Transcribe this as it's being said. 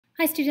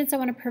Hi students, I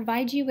want to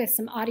provide you with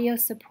some audio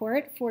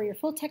support for your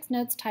full text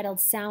notes titled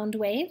Sound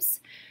Waves.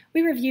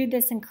 We reviewed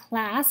this in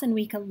class in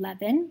week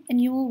 11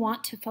 and you will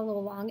want to follow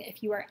along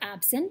if you are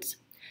absent.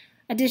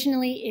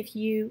 Additionally, if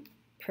you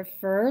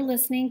prefer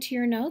listening to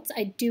your notes,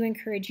 I do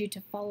encourage you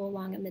to follow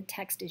along in the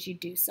text as you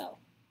do so.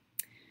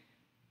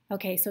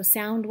 Okay, so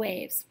sound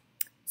waves.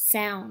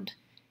 Sound.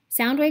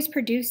 Sound waves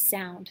produce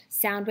sound.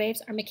 Sound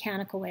waves are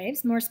mechanical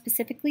waves. More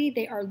specifically,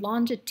 they are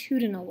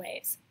longitudinal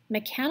waves.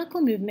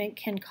 Mechanical movement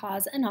can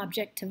cause an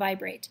object to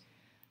vibrate.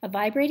 A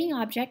vibrating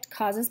object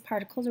causes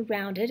particles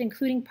around it,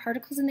 including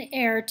particles in the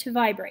air, to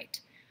vibrate.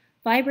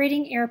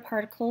 Vibrating air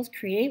particles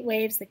create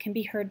waves that can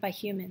be heard by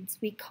humans.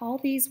 We call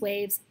these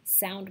waves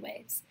sound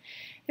waves.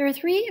 There are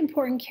three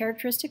important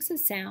characteristics of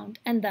sound,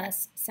 and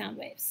thus sound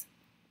waves.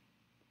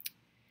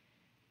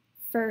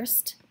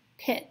 First,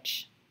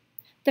 pitch.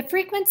 The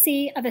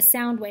frequency of a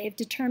sound wave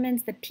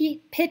determines the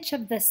pitch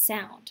of the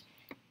sound.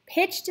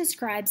 Pitch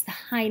describes the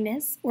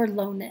highness or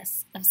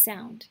lowness of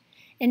sound.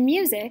 In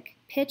music,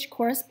 pitch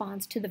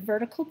corresponds to the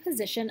vertical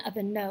position of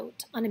a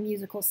note on a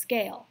musical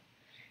scale.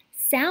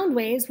 Sound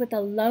waves with a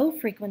low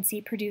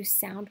frequency produce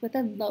sound with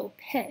a low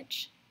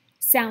pitch.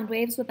 Sound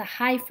waves with a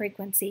high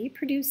frequency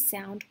produce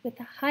sound with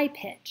a high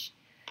pitch.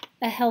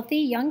 A healthy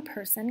young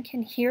person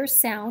can hear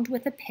sound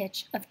with a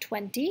pitch of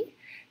 20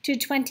 to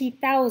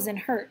 20,000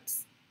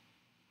 hertz.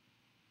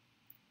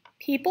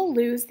 People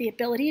lose the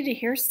ability to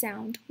hear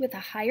sound with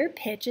a higher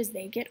pitch as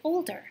they get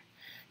older.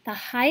 The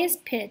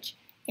highest pitch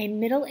a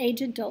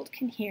middle-aged adult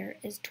can hear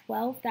is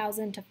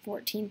 12,000 to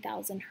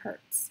 14,000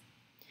 hertz.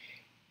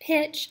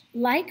 Pitch,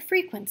 like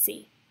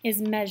frequency,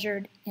 is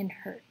measured in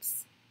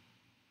hertz.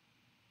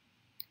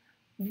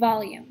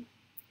 Volume.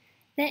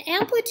 The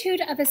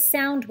amplitude of a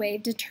sound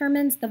wave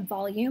determines the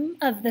volume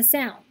of the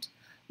sound.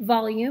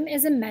 Volume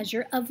is a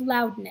measure of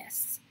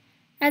loudness.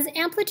 As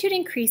amplitude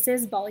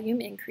increases, volume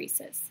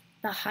increases.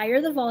 The higher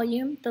the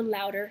volume, the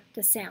louder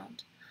the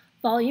sound.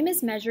 Volume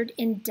is measured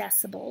in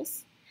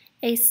decibels.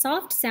 A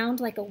soft sound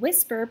like a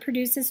whisper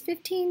produces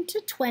 15 to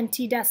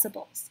 20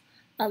 decibels.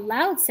 A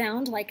loud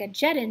sound like a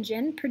jet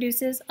engine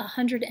produces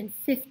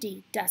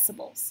 150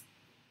 decibels.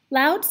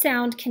 Loud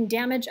sound can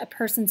damage a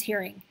person's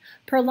hearing.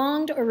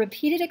 Prolonged or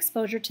repeated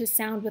exposure to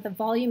sound with a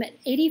volume at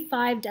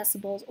 85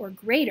 decibels or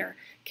greater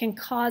can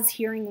cause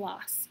hearing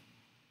loss.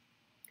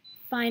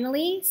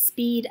 Finally,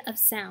 speed of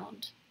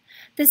sound.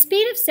 The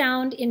speed of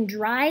sound in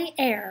dry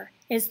air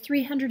is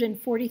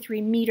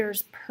 343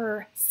 meters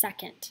per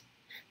second.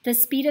 The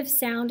speed of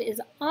sound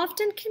is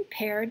often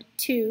compared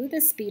to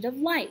the speed of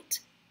light.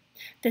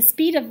 The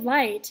speed of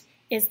light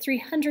is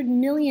 300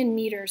 million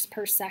meters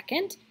per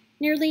second,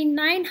 nearly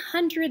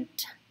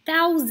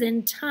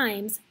 900,000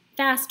 times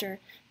faster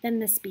than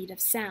the speed of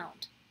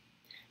sound.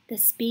 The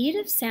speed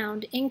of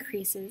sound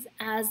increases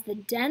as the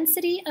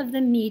density of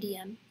the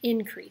medium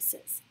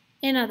increases.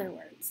 In other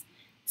words,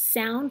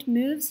 sound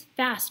moves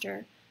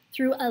faster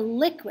through a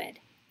liquid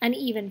and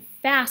even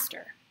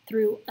faster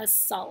through a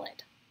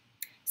solid.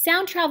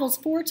 Sound travels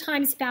 4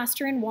 times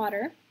faster in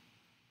water,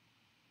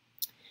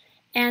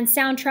 and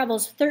sound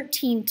travels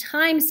 13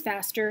 times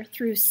faster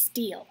through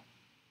steel.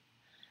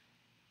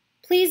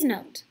 Please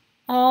note,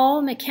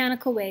 all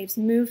mechanical waves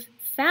move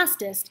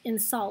fastest in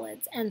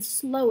solids and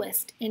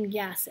slowest in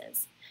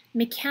gases.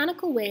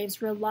 Mechanical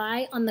waves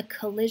rely on the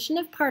collision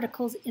of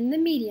particles in the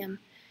medium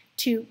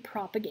to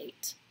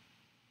propagate.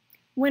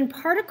 When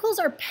particles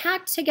are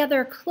packed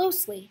together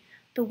closely,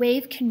 the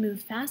wave can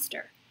move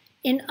faster.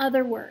 In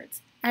other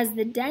words, as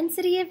the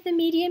density of the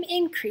medium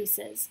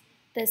increases,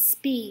 the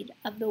speed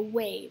of the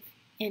wave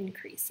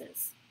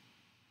increases.